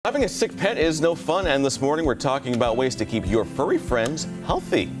Having a sick pet is no fun, and this morning we're talking about ways to keep your furry friends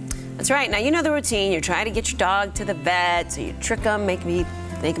healthy. That's right. Now, you know the routine. You try to get your dog to the vet, so you trick them, make them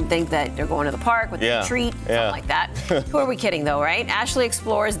think that they're going to the park with a treat, something like that. Who are we kidding, though, right? Ashley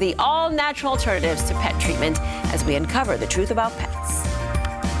explores the all-natural alternatives to pet treatment as we uncover the truth about pets.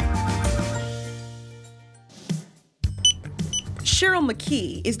 Cheryl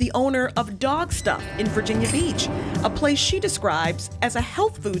McKee is the owner of Dog Stuff in Virginia Beach, a place she describes as a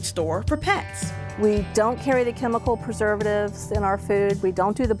health food store for pets. We don't carry the chemical preservatives in our food. We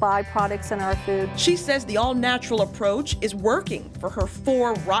don't do the byproducts in our food. She says the all-natural approach is working for her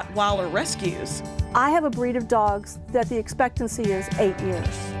 4 Rottweiler rescues. I have a breed of dogs that the expectancy is 8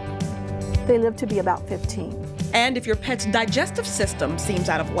 years. They live to be about 15. And if your pet's digestive system seems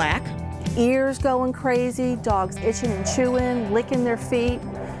out of whack, ears going crazy, dogs itching and chewing, licking their feet,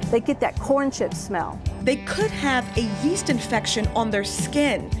 they get that corn chip smell. They could have a yeast infection on their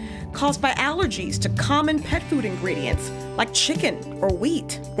skin caused by allergies to common pet food ingredients like chicken or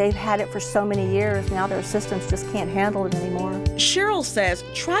wheat. They've had it for so many years, now their systems just can't handle it anymore. Cheryl says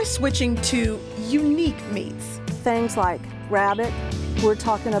try switching to unique meats. Things like rabbit, we're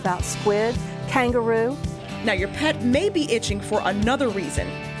talking about squid, kangaroo. Now your pet may be itching for another reason: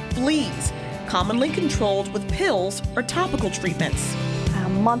 fleas, commonly controlled with pills or topical treatments.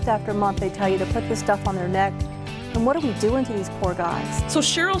 Month after month they tell you to put this stuff on their neck. And what are we doing to these poor guys? So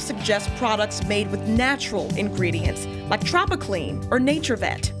Cheryl suggests products made with natural ingredients like Tropiclean or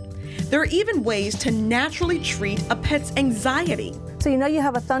NatureVet. There are even ways to naturally treat a pet's anxiety. So you know you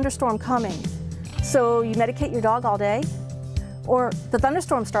have a thunderstorm coming. So you medicate your dog all day? Or the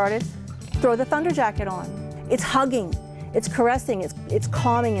thunderstorm started, throw the thunder jacket on. It's hugging, it's caressing, it's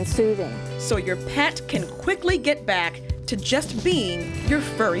calming and soothing. So your pet can quickly get back to just being your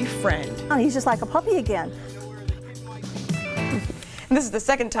furry friend. Oh, he's just like a puppy again. This is the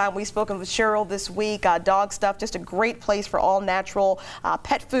second time we've spoken with Cheryl this week. Dog Stuff, just a great place for all natural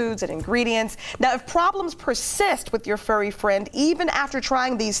pet foods and ingredients. Now, if problems persist with your furry friend, even after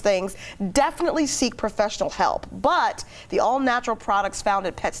trying these things, definitely seek professional help. But the all-natural products found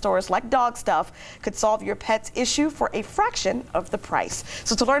at pet stores like Dog Stuff could solve your pet's issue for a fraction of the price.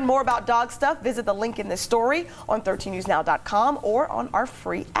 So to learn more about Dog Stuff, visit the link in this story on 13newsnow.com or on our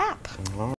free app.